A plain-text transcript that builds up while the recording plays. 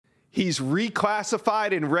He's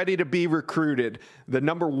reclassified and ready to be recruited. The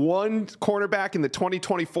number one cornerback in the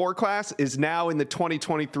 2024 class is now in the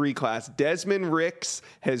 2023 class. Desmond Ricks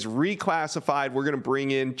has reclassified. We're going to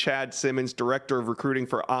bring in Chad Simmons, Director of Recruiting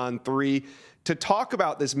for On3, to talk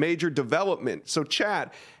about this major development. So,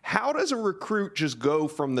 Chad, how does a recruit just go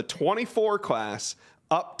from the 24 class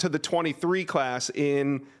up to the 23 class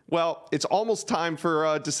in, well, it's almost time for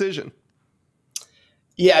a decision?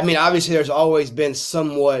 Yeah, I mean, obviously there's always been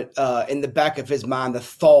somewhat in the back of his mind the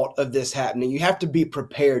thought of this happening. You have to be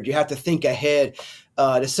prepared. You have to think ahead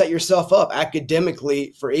to set yourself up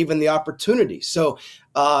academically for even the opportunity. So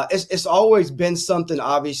it's always been something,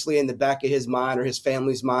 obviously, in the back of his mind or his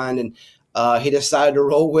family's mind, and he decided to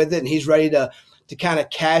roll with it, and he's ready to kind of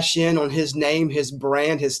cash in on his name, his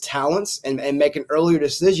brand, his talents, and make an earlier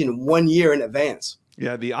decision 1 year in advance.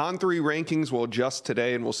 Yeah, the On3 rankings will adjust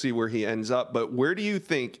today, and we'll see where he ends up. But where do you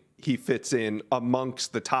think he fits in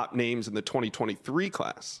amongst the top names in the 2023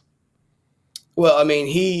 class? Well, I mean,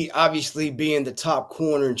 he obviously being the top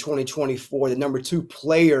corner in 2024, the number 2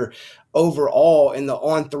 player overall in the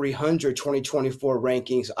On 300 2024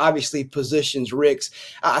 rankings, obviously positions Ricks,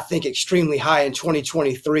 I think, extremely high in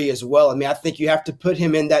 2023 as well. I mean, I think you have to put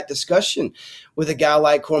him in that discussion with a guy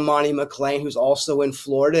like Cormani McClain, who's also in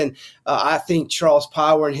Florida. And I think Charles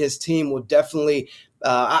Power and his team will definitely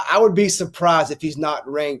I would be surprised if he's not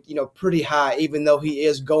ranked, pretty high, even though he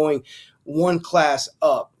is going one class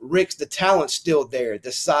up. Ricks, the talent's still there.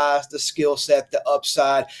 The size, the skill set, the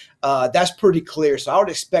upside, that's pretty clear. So I would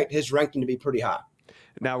expect his ranking to be pretty high.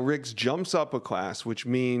 Now, Ricks jumps up a class, which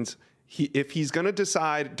means if he's going to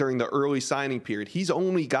decide during the early signing period, he's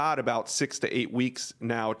only got about 6 to 8 weeks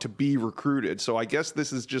now to be recruited. So I guess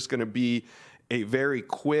this is just going to be a very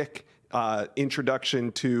quick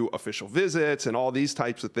introduction to official visits and all these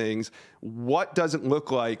types of things. What does it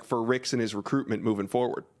look like for Ricks and his recruitment moving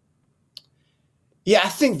forward? Yeah, I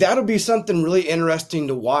think that'll be something really interesting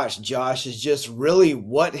to watch, Josh, is just really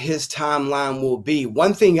what his timeline will be.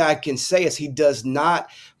 One thing I can say is he does not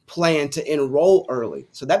plan to enroll early.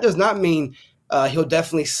 So that does not mean he'll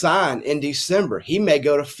definitely sign in December. He may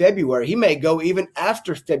go to February. He may go even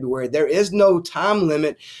after February. There is no time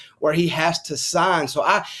limit where he has to sign. So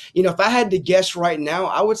if I had to guess right now,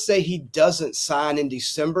 I would say he doesn't sign in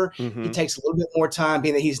December. Mm-hmm. He takes a little bit more time,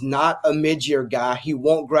 being that he's not a mid-year guy. He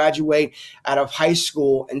won't graduate out of high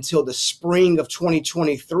school until the spring of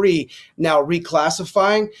 2023, now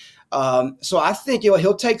reclassifying. So I think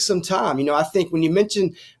he'll take some time. I think when you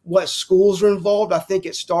mention what schools are involved, I think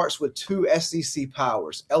it starts with 2 SEC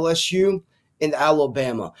powers, LSU and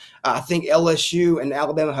Alabama. I think LSU and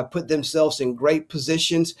Alabama have put themselves in great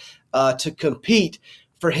positions to compete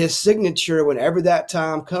for his signature whenever that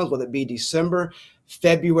time comes, whether it be December,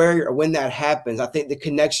 February, or when that happens. I think the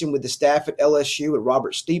connection with the staff at LSU, with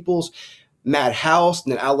Robert Steeples, Matt House,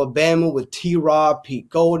 and then Alabama with T-Rob, Pete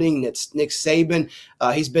Golding, Nick Saban.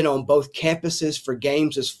 He's been on both campuses for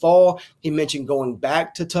games this fall. He mentioned going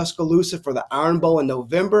back to Tuscaloosa for the Iron Bowl in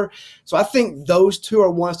November. So I think those 2 are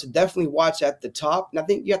ones to definitely watch at the top. And I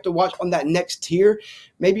think you have to watch on that next tier,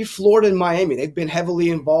 maybe Florida and Miami. They've been heavily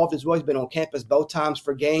involved as well. He's been on campus both times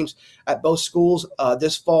for games at both schools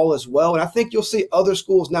this fall as well. And I think you'll see other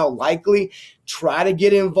schools now likely try to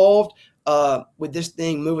get involved with this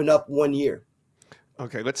thing moving up 1 year.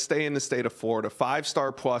 Okay, let's stay in the state of Florida.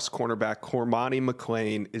 5-star plus cornerback Cormani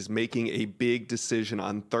McClain is making a big decision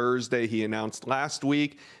on Thursday. He announced last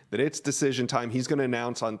week that it's decision time. He's going to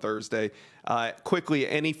announce on Thursday. Quickly,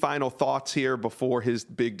 any final thoughts here before his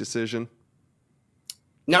big decision?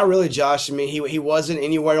 Not really, Josh. I mean, he wasn't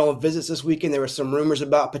anywhere on visits this weekend. There were some rumors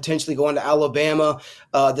about potentially going to Alabama.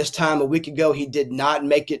 This time a week ago, he did not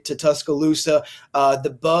make it to Tuscaloosa.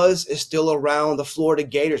 The buzz is still around the Florida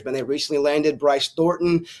Gators, man. They recently landed Bryce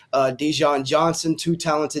Thornton, Dijon Johnson, 2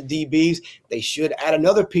 talented DBs. They should add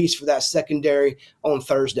another piece for that secondary on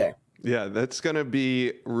Thursday. Yeah, that's going to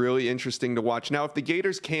be really interesting to watch. Now, if the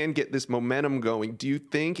Gators can get this momentum going, do you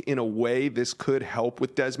think in a way this could help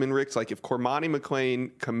with Desmond Ricks? Like if Cormani McClain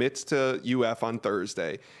commits to UF on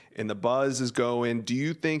Thursday and the buzz is going, do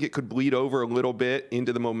you think it could bleed over a little bit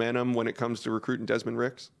into the momentum when it comes to recruiting Desmond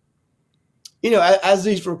Ricks? As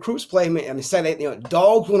these recruits play,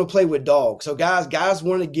 dogs want to play with dogs. So guys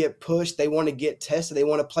want to get pushed. They want to get tested. They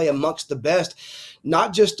want to play amongst the best,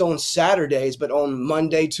 not just on Saturdays, but on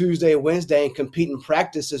Monday, Tuesday, Wednesday, and compete in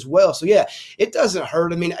practice as well. So, yeah, it doesn't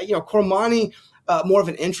hurt. I mean, Cormani, more of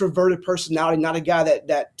an introverted personality, not a guy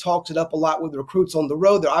that talks it up a lot with recruits on the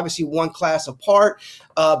road. They're obviously one class apart,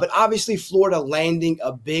 but obviously Florida landing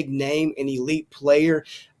a big name, an elite player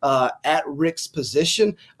at Rick's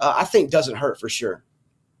position, I think doesn't hurt for sure.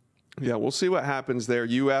 Yeah, we'll see what happens there.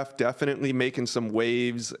 UF definitely making some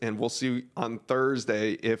waves, and we'll see on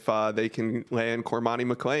Thursday if they can land Cormani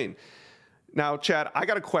McClain. Now, Chad, I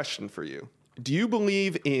got a question for you. Do you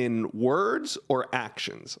believe in words or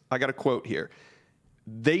actions? I got a quote here.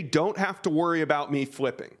 They don't have to worry about me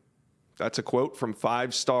flipping. That's a quote from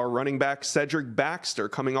five-star running back Cedric Baxter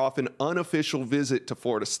coming off an unofficial visit to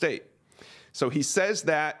Florida State. So he says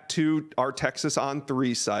that to our Texas on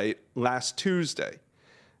 3 site last Tuesday.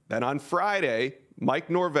 Then on Friday, Mike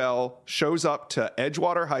Norvell shows up to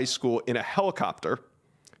Edgewater High School in a helicopter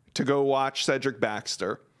to go watch Cedric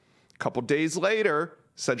Baxter. A couple days later,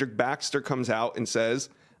 Cedric Baxter comes out and says,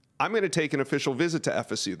 I'm going to take an official visit to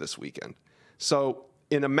FSU this weekend. So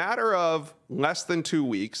in a matter of less than 2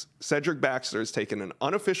 weeks, Cedric Baxter has taken an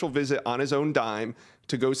unofficial visit on his own dime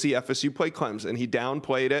to go see FSU play Clemson. He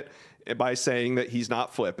downplayed it by saying that he's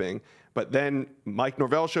not flipping. But then Mike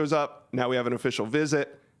Norvell shows up. Now we have an official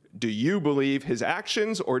visit. Do you believe his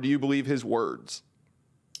actions or do you believe his words?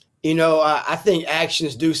 I think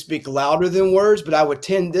actions do speak louder than words, but I would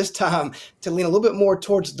tend this time to lean a little bit more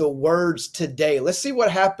towards the words today. Let's see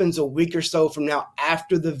what happens a week or so from now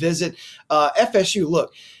after the visit. FSU,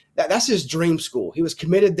 look, that's his dream school. He was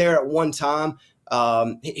committed there at one time.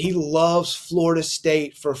 He loves Florida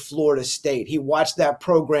State for Florida State. He watched that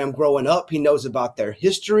program growing up. He knows about their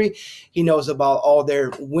history. He knows about all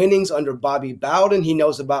their winnings under Bobby Bowden. He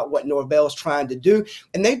knows about what Norvell's trying to do.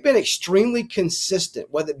 And they've been extremely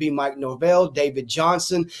consistent, whether it be Mike Norvell, David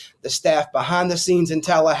Johnson, the staff behind the scenes in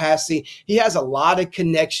Tallahassee. He has a lot of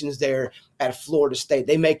connections there at Florida State.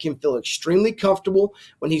 They make him feel extremely comfortable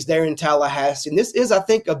when he's there in Tallahassee. And this is, I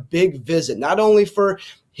think, a big visit, not only for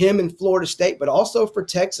him in Florida State, but also for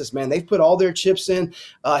Texas, man. They've put all their chips in.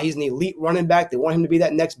 He's an elite running back. They want him to be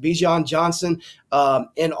that next Bijan Johnson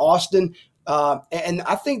in Austin. And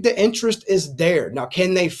I think the interest is there. Now,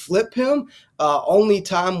 can they flip him? Only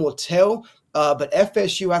time will tell. But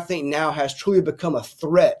FSU, I think, now has truly become a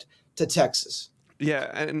threat to Texas.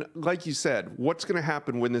 Yeah, and like you said, what's going to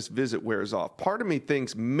happen when this visit wears off? Part of me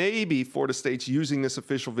thinks maybe Florida State's using this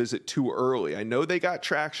official visit too early. I know they got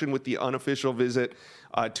traction with the unofficial visit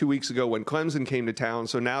 2 weeks ago when Clemson came to town,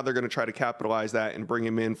 so now they're going to try to capitalize that and bring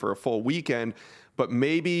him in for a full weekend, but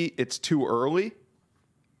maybe it's too early.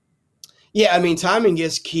 Yeah, I mean, timing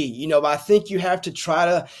is key, but I think you have to try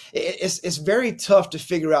to – it's very tough to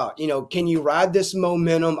figure out, can you ride this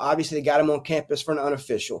momentum? Obviously, they got him on campus for an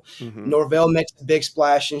unofficial. Mm-hmm. Norvell makes a big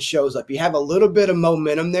splash and shows up. You have a little bit of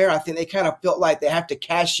momentum there. I think they kind of felt like they have to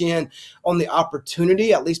cash in on the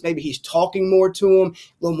opportunity. At least maybe he's talking more to him,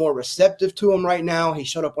 a little more receptive to him right now. He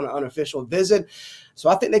showed up on an unofficial visit. So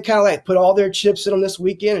I think they kind of like put all their chips in on this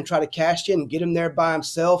weekend and try to cash in and get him there by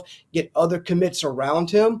himself, get other commits around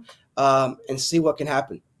him. And see what can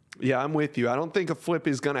happen. Yeah, I'm with you. I don't think a flip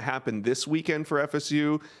is going to happen this weekend for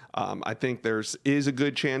FSU. I think is a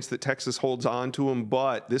good chance that Texas holds on to him,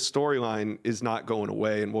 but this storyline is not going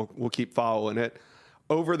away, and we'll keep following it.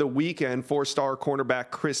 Over the weekend, 4-star cornerback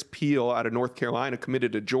Chris Peel out of North Carolina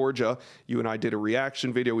committed to Georgia. You and I did a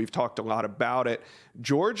reaction video. We've talked a lot about it.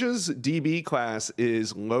 Georgia's DB class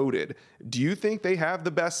is loaded. Do you think they have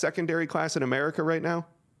the best secondary class in America right now?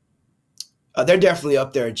 They're definitely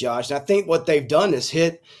up there, Josh. And I think what they've done is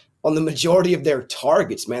hit on the majority of their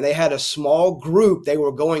targets, man. They had a small group they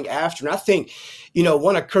were going after. And I think,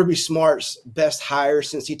 one of Kirby Smart's best hires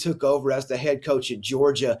since he took over as the head coach at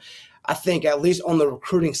Georgia, I think at least on the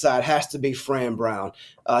recruiting side has to be Fran Brown.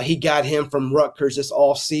 He got him from Rutgers this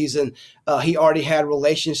offseason. He already had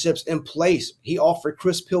relationships in place. He offered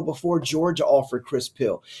Chris Peel before Georgia offered Chris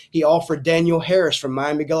Peel. He offered Daniel Harris from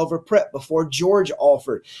Miami Gulliver Prep before Georgia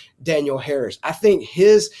offered Daniel Harris. I think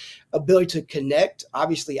his ability to connect,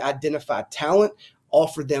 obviously identify talent,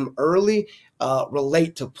 offer them early,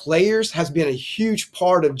 relate to players has been a huge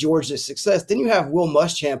part of Georgia's success. Then you have Will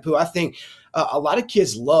Muschamp, who I think a lot of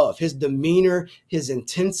kids love his demeanor, his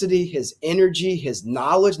intensity, his energy, his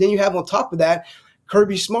knowledge. Then you have on top of that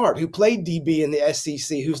Kirby Smart, who played DB in the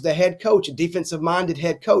SEC, who's the head coach, a defensive-minded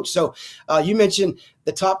head coach. So you mentioned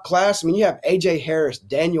the top class. I mean, you have A.J. Harris,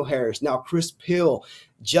 Daniel Harris, now Chris Peel,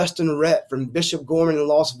 Justin Rhett from Bishop Gorman in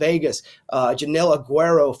Las Vegas, Janelle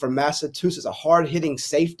Aguero from Massachusetts, a hard-hitting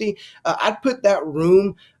safety. I'd put that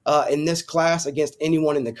room in this class against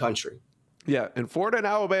anyone in the country. Yeah, and Florida and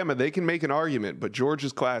Alabama, they can make an argument, but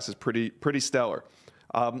Georgia's class is pretty stellar.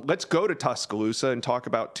 Let's go to Tuscaloosa and talk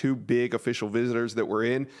about two big official visitors that were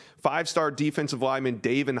in. 5-star defensive lineman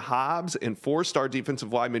David Hobbs and 4-star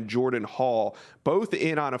defensive lineman Jordan Hall, both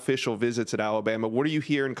in on official visits at Alabama. What are you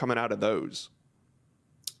hearing coming out of those?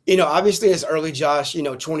 Obviously it's early, Josh,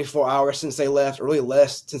 24 hours since they left, or really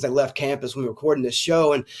less since they left campus when we were recording this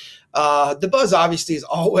show. And the buzz obviously is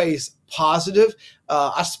always positive.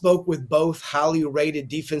 I spoke with both highly rated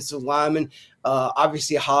defensive linemen.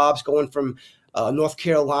 Obviously Hobbs going from North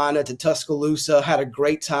Carolina to Tuscaloosa, had a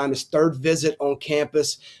great time. His third visit on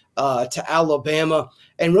campus to Alabama.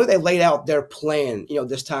 And really they laid out their plan,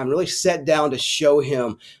 this time, really sat down to show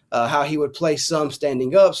him how he would play, some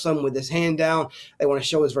standing up, some with his hand down. They want to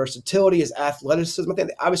show his versatility, his athleticism. I think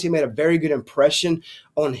they obviously made a very good impression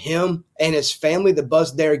on him and his family. The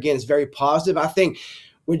buzz there, again, is very positive. I think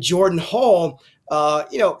with Jordan Hall,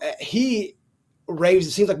 he raves.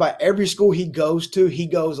 It seems like by every school he goes to, he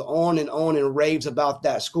goes on and raves about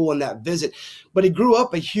that school and that visit. But he grew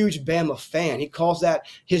up a huge Bama fan. He calls that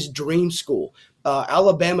his dream school.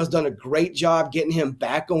 Alabama's done a great job getting him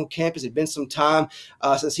back on campus. It's been some time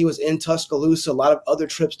since he was in Tuscaloosa, a lot of other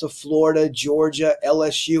trips to Florida, Georgia,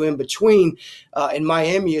 LSU in between, and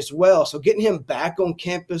Miami as well. So getting him back on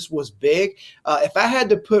campus was big. If I had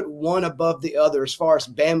to put one above the other as far as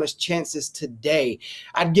Bama's chances today,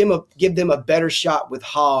 I'd give them a better shot with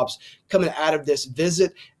Hobbs coming out of this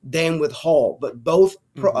visit than with Hall. But both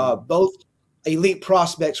elite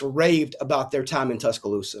prospects raved about their time in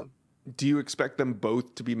Tuscaloosa. Do you expect them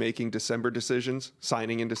both to be making December decisions,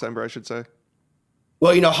 signing in December, I should say?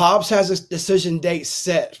 Well, Hobbs has a decision date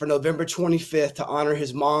set for November 25th to honor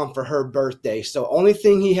his mom for her birthday. So only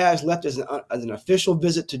thing he has left is an official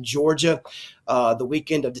visit to Georgia, the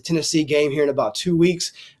weekend of the Tennessee game here in about 2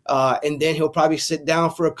 weeks. And then he'll probably sit down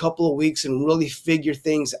for a couple of weeks and really figure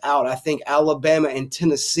things out. I think Alabama and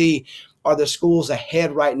Tennessee are the schools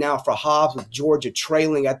ahead right now for Hobbs, with Georgia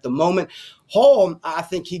trailing at the moment. Hall, I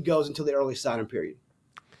think he goes until the early signing period.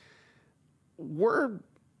 We're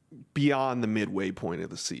beyond the midway point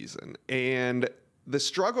of the season, and the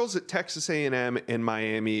struggles at Texas A&M and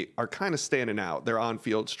Miami are kind of standing out. They're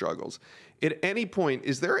on-field struggles. At any point,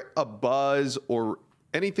 is there a buzz or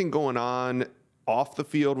anything going on off the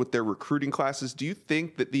field with their recruiting classes? Do you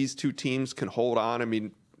think that these two teams can hold on? I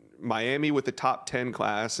mean, Miami with the top 10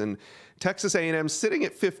 class and Texas A&M sitting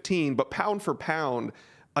at 15, but pound for pound,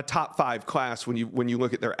 a top 5 class when you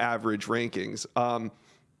look at their average rankings.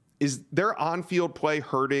 Is their on-field play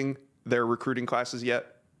hurting their recruiting classes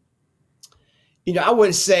yet? I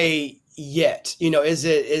wouldn't say yet. Is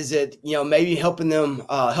it maybe helping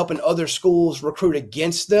other schools recruit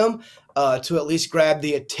against them to at least grab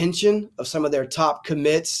the attention of some of their top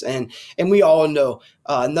commits? And we all know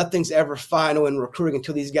nothing's ever final in recruiting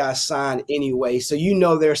until these guys sign anyway. So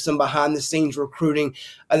there's some behind the scenes recruiting.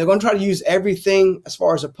 They're going to try to use everything as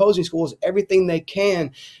far as opposing schools, everything they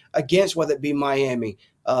can against, whether it be Miami,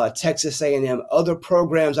 Texas A&M, other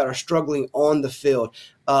programs that are struggling on the field.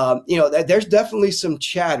 There's definitely some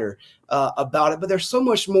chatter about it, but there's so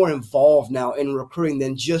much more involved now in recruiting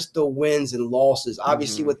than just the wins and losses.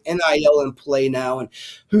 Obviously, with NIL in play now, and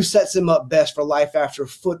who sets them up best for life after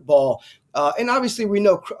football. And obviously, we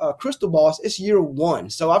know crystal balls, it's year one.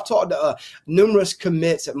 So I've talked to numerous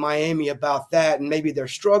commits at Miami about that and maybe their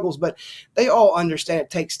struggles, but they all understand it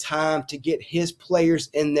takes time to get his players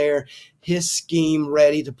in there, his scheme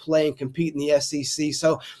ready to play and compete in the SEC.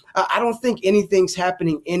 So I don't think anything's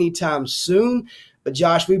happening anytime soon. But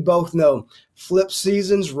Josh, we both know flip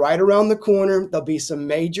season's right around the corner. There'll be some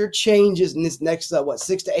major changes in this next,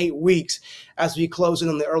 6 to 8 weeks as we close in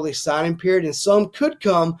on the early signing period. And some could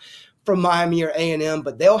come from Miami or A&M,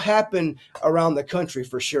 but they'll happen around the country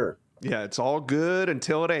for sure. Yeah, it's all good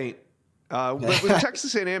until it ain't. But with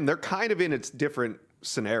Texas A&M, they're kind of in its different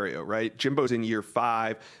scenario, right? Jimbo's in year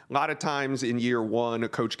 5. A lot of times in year 1, a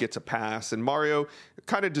coach gets a pass, and Mario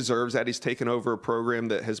kind of deserves that. He's taken over a program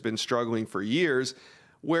that has been struggling for years.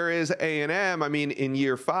 Whereas A&M, in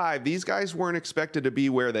year 5, these guys weren't expected to be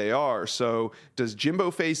where they are. So does Jimbo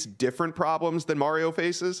face different problems than Mario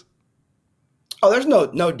faces? Oh, there's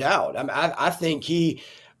no doubt. I think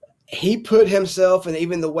he put himself, and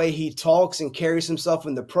even the way he talks and carries himself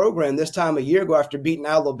in the program this time a year ago after beating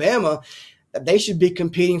Alabama, that they should be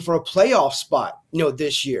competing for a playoff spot,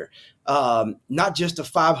 this year. Not just a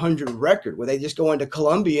 500 record where they just go into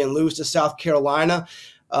Columbia and lose to South Carolina.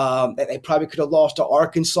 They probably could have lost to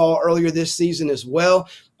Arkansas earlier this season as well.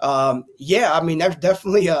 There's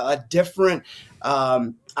definitely a different,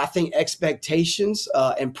 I think, expectations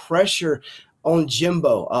and pressure on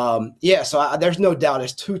Jimbo. There's no doubt.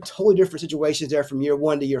 There's two totally different situations there from year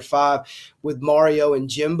 1 to year 5 with Mario and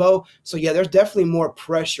Jimbo. So, yeah, there's definitely more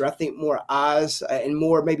pressure. I think more eyes and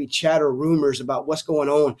more maybe chatter rumors about what's going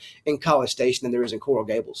on in College Station than there is in Coral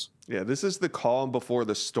Gables. Yeah, this is the calm before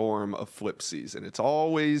the storm of flip season. It's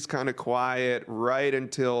always kind of quiet right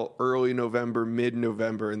until early November,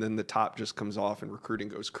 mid-November, and then the top just comes off and recruiting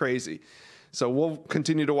goes crazy. So we'll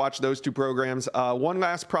continue to watch those two programs. One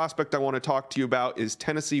last prospect I want to talk to you about is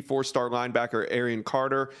Tennessee 4-star linebacker Arian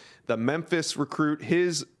Carter. The Memphis recruit,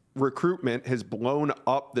 his recruitment has blown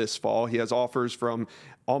up this fall. He has offers from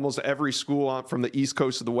almost every school from the East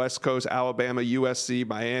Coast to the West Coast, Alabama, USC,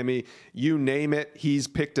 Miami, you name it. He's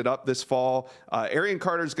picked it up this fall. Arian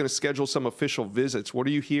Carter is going to schedule some official visits. What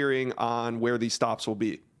are you hearing on where these stops will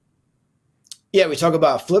be? Yeah, we talk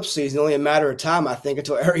about flip season, only a matter of time, I think,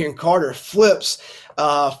 until Arian Carter flips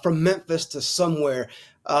from Memphis to somewhere.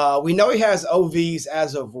 We know he has OVs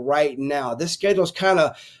as of right now. This schedule's kind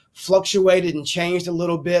of fluctuated and changed a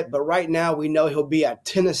little bit, but right now we know he'll be at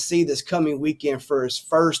Tennessee this coming weekend for his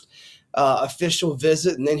first official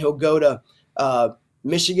visit, and then he'll go to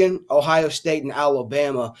Michigan, Ohio State, and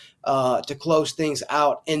Alabama to close things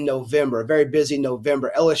out in November. A very busy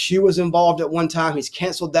November. LSU was involved at one time. He's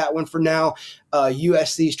canceled that one for now.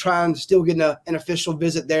 USC's trying to still get an official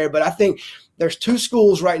visit there. But I think there's two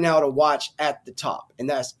schools right now to watch at the top, and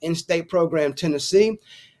that's in-state program Tennessee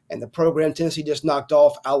and the program Tennessee just knocked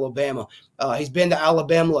off, Alabama. He's been to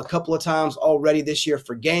Alabama a couple of times already this year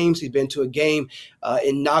for games. He's been to a game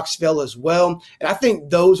in Knoxville as well. And I think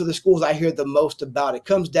those are the schools I hear the most about. It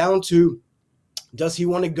comes down to, does he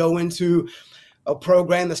want to go into a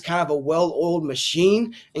program that's kind of a well-oiled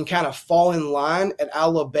machine and kind of fall in line at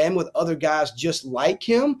Alabama with other guys just like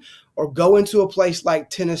him, or go into a place like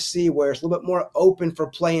Tennessee where it's a little bit more open for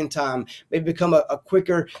playing time, maybe become a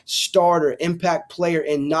quicker starter, impact player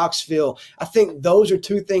in Knoxville? I think those are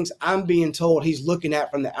two things I'm being told he's looking at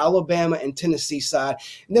from the Alabama and Tennessee side.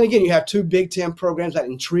 And then again, you have two Big Ten programs that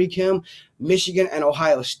intrigue him, Michigan and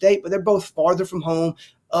Ohio State, but they're both farther from home,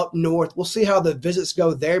 up north. We'll see how the visits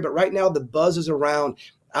go there, but right now the buzz is around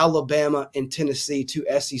Alabama and Tennessee, two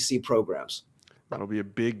SEC programs. That'll be a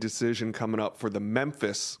big decision coming up for the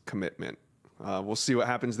Memphis commitment. We'll see what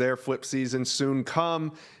happens there. Flip season soon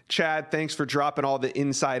come. Chad, thanks for dropping all the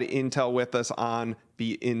inside intel with us on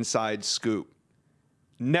the Inside Scoop.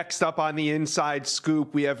 Next up on the Inside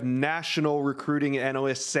Scoop, we have national recruiting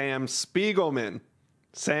analyst Sam Spiegelman.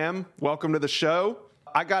 Sam, welcome to the show.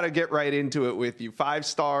 I got to get right into it with you.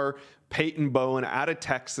 5-star Peyton Bowen out of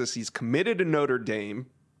Texas. He's committed to Notre Dame.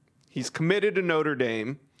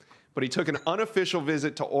 But he took an unofficial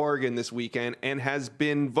visit to Oregon this weekend and has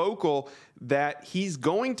been vocal that he's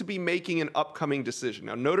going to be making an upcoming decision.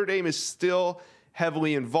 Now, Notre Dame is still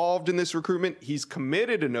heavily involved in this recruitment. He's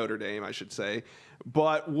committed to Notre Dame, I should say.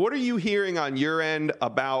 But what are you hearing on your end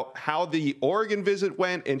about how the Oregon visit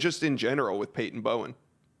went and just in general with Peyton Bowen?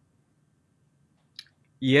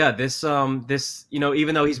 Yeah, this,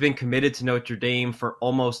 even though he's been committed to Notre Dame for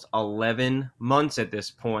almost 11 months at this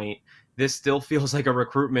point, this still feels like a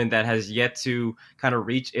recruitment that has yet to kind of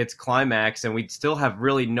reach its climax, and we still have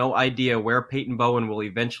really no idea where Peyton Bowen will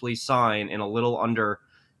eventually sign in a little under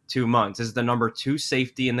 2 months. This is the number 2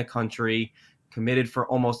 safety in the country, committed for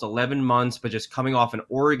almost 11 months, but just coming off an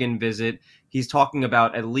Oregon visit. He's talking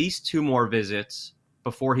about at least 2 more visits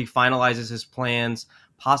before he finalizes his plans,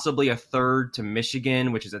 possibly a third to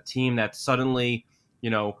Michigan, which is a team that's suddenly,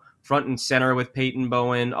 front and center with Peyton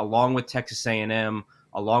Bowen, along with Texas A&M,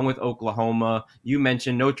 along with Oklahoma. You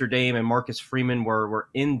mentioned Notre Dame and Marcus Freeman were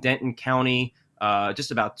in Denton County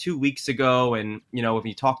just about 2 weeks ago. And, if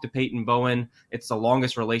you talk to Peyton Bowen, it's the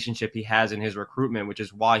longest relationship he has in his recruitment, which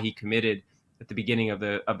is why he committed at the beginning of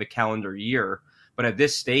the calendar year. But at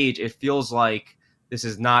this stage, it feels like this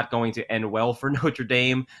is not going to end well for Notre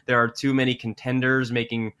Dame. There are too many contenders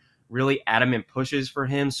making really adamant pushes for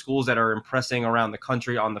him, schools that are impressing around the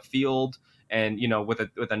country on the field. And, with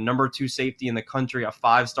a number 2 safety in the country, a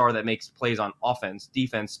 5-star that makes plays on offense,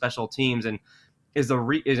 defense, special teams, and is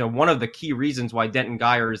one of the key reasons why Denton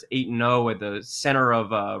Guyer is 8-0 at the center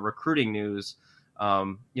of recruiting news.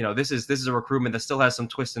 This is a recruitment that still has some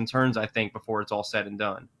twists and turns, I think, before it's all said and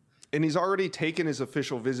done. And he's already taken his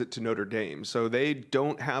official visit to Notre Dame, so they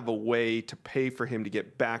don't have a way to pay for him to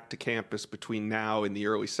get back to campus between now and the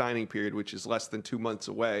early signing period, which is less than 2 months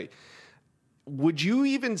away. Would you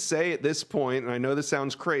even say at this point, and I know this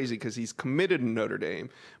sounds crazy because he's committed to Notre Dame,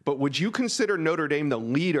 but would you consider Notre Dame the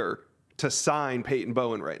leader to sign Peyton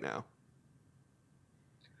Bowen right now?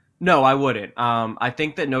 No, I wouldn't. I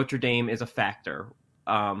think that Notre Dame is a factor.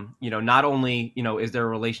 Not only, is there a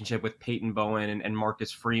relationship with Peyton Bowen and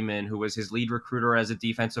Marcus Freeman, who was his lead recruiter as a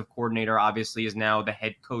defensive coordinator, obviously is now the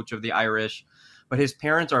head coach of the Irish, but his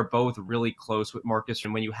parents are both really close with Marcus.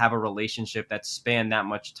 And when you have a relationship that spanned that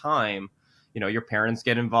much time, your parents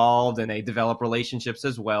get involved and they develop relationships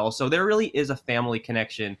as well. So there really is a family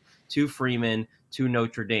connection to Freeman, to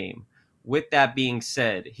Notre Dame. With that being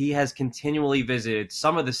said, he has continually visited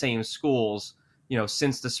some of the same schools,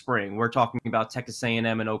 since the spring. We're talking about Texas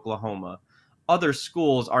A&M and Oklahoma. Other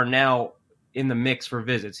schools are now in the mix for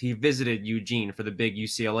visits. He visited Eugene for the big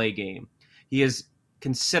UCLA game. He is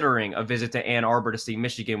considering a visit to Ann Arbor to see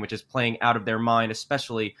Michigan, which is playing out of their mind,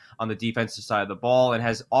 especially on the defensive side of the ball, and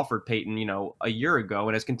has offered Peyton, a year ago,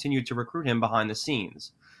 and has continued to recruit him behind the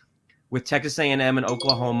scenes. With Texas A&M and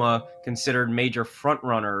Oklahoma considered major front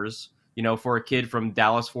runners, for a kid from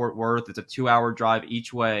Dallas-Fort Worth, it's a 2-hour drive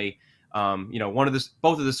each way.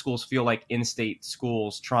 Both of the schools feel like in-state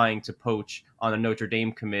schools trying to poach on a Notre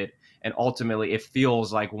Dame commit, and ultimately it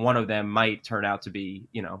feels like one of them might turn out to be,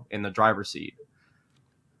 in the driver's seat.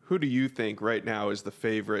 Who do you think right now is the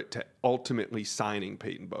favorite to ultimately signing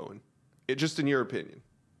Peyton Bowen? Just in your opinion.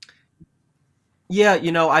 Yeah,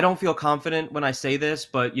 I don't feel confident when I say this,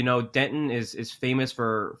 but, Denton is famous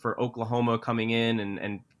for Oklahoma coming in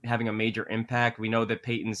and having a major impact. We know that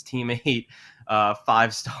Peyton's teammate,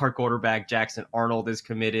 5-star quarterback Jackson Arnold, is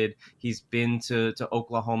committed. He's been to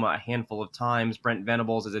Oklahoma a handful of times. Brent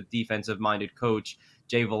Venables is a defensive-minded coach.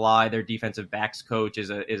 Jay Valai, their defensive backs coach, is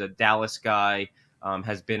a Dallas guy,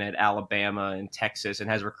 has been at Alabama and Texas, and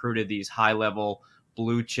has recruited these high-level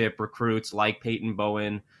blue-chip recruits like Peyton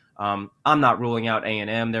Bowen. I'm not ruling out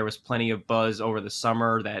A&M. There was plenty of buzz over the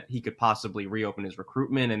summer that he could possibly reopen his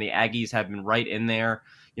recruitment, and the Aggies have been right in there.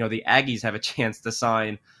 The Aggies have a chance to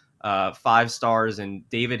sign 5 stars in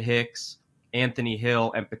David Hicks, Anthony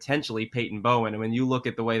Hill, and potentially Peyton Bowen. And when you look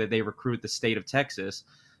at the way that they recruit the state of Texas,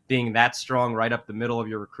 being that strong right up the middle of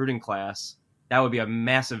your recruiting class, that would be a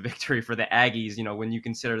massive victory for the Aggies. When you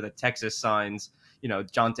consider that Texas signs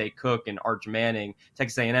Jonte Cook and Arch Manning,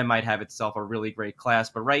 Texas A&M might have itself a really great class.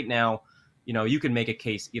 But right now, you can make a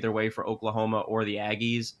case either way for Oklahoma or the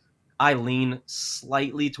Aggies. I lean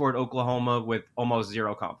slightly toward Oklahoma with almost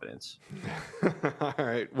zero confidence. All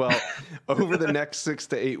right. Well, over the next 6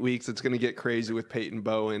 to 8 weeks, it's going to get crazy with Peyton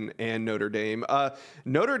Bowen and Notre Dame.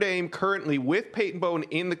 Notre Dame currently, with Peyton Bowen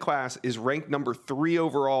in the class, is ranked number 3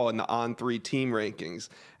 overall in the On3 team rankings.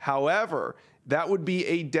 However, that would be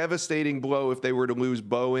a devastating blow if they were to lose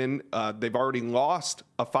Bowen. They've already lost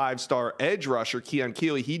a 5-star edge rusher, Keon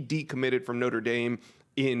Keeley. He decommitted from Notre Dame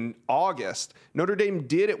in August. Notre Dame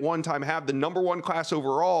did at one time have the number 1 class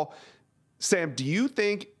overall. Sam, do you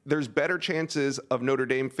think there's better chances of Notre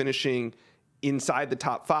Dame finishing inside the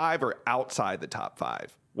top 5 or outside the top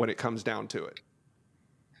 5 when it comes down to it?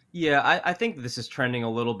 Yeah, I think this is trending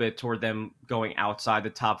a little bit toward them going outside the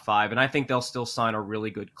top 5, and I think they'll still sign a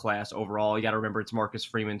really good class overall. You got to remember it's Marcus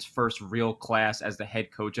Freeman's first real class as the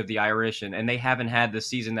head coach of the Irish, and they haven't had the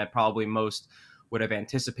season that probably most would have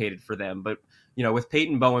anticipated for them. But, with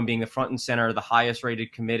Peyton Bowen being the front and center, the highest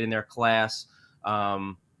rated commit in their class,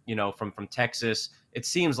 from Texas, it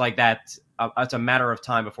seems like it's a matter of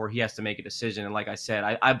time before he has to make a decision. And like I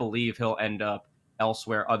said, I believe he'll end up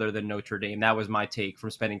elsewhere other than Notre Dame. That was my take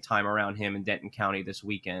from spending time around him in Denton County this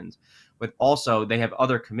weekend. But also, they have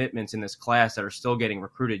other commitments in this class that are still getting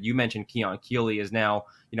recruited. You mentioned Keon Keeley is now,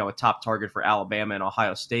 a top target for Alabama and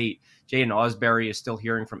Ohio State. Jaden Ausberry is still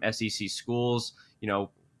hearing from SEC schools.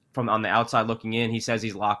 From on the outside looking in, he says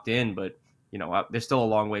he's locked in, but there's still a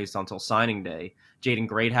long ways until signing day. Jaden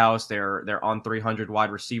Greathouse, their on 300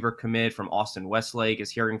 wide receiver commit from Austin Westlake,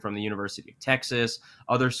 is hearing from the University of Texas.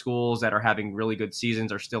 Other schools that are having really good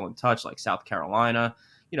seasons are still in touch, like South Carolina.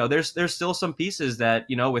 There's still some pieces that,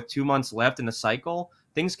 with 2 months left in the cycle,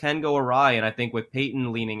 things can go awry. And I think with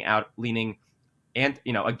Peyton leaning and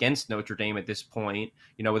against Notre Dame at this point,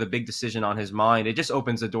 with a big decision on his mind, it just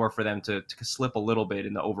opens the door for them to slip a little bit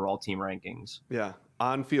in the overall team rankings. Yeah.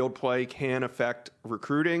 On-field play can affect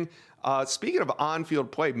recruiting. Speaking of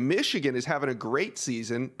on-field play, Michigan is having a great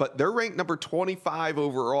season, but they're ranked number 25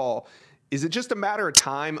 overall. Is it just a matter of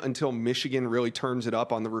time until Michigan really turns it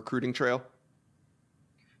up on the recruiting trail?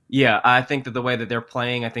 Yeah, I think that the way that they're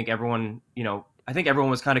playing, I think everyone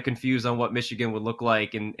was kind of confused on what Michigan would look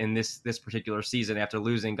like in this particular season after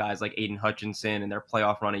losing guys like Aiden Hutchinson and their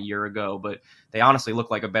playoff run a year ago. But they honestly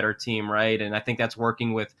look like a better team, right? And I think that's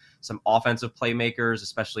working with some offensive playmakers,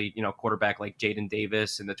 especially, quarterback like Jaden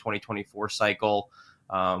Davis in the 2024 cycle,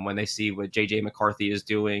 when they see what J.J. McCarthy is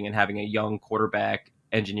doing and having a young quarterback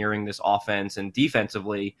engineering this offense. And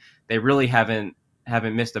defensively, they really haven't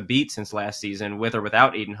haven't missed a beat since last season, with or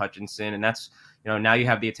without Aiden Hutchinson. And that's, now you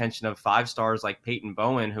have the attention of 5 stars like Peyton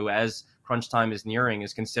Bowen, who, as crunch time is nearing,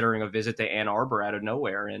 is considering a visit to Ann Arbor out of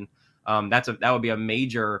nowhere. And that would be a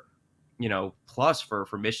major, plus for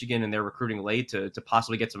Michigan and their recruiting late to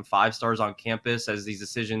possibly get some 5 stars on campus as these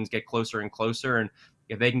decisions get closer and closer. And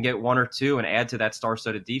if they can get 1 or 2 and add to that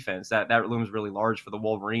star-studded defense, that looms really large for the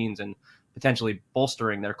Wolverines and potentially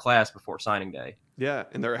bolstering their class before signing day. Yeah,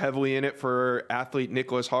 and they're heavily in it for athlete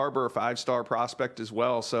Nicholas Harbor, a 5-star prospect as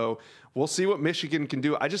well. So we'll see what Michigan can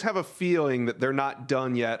do. I just have a feeling that they're not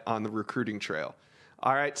done yet on the recruiting trail.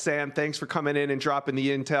 All right, Sam, thanks for coming in and dropping the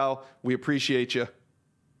intel. We appreciate you.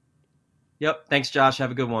 Yep, thanks, Josh.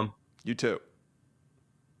 Have a good one. You too.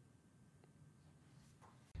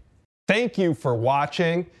 Thank you for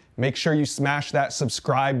watching. Make sure you smash that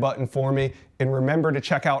subscribe button for me. And remember to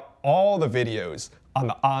check out all the videos on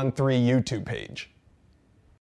the On3 YouTube page.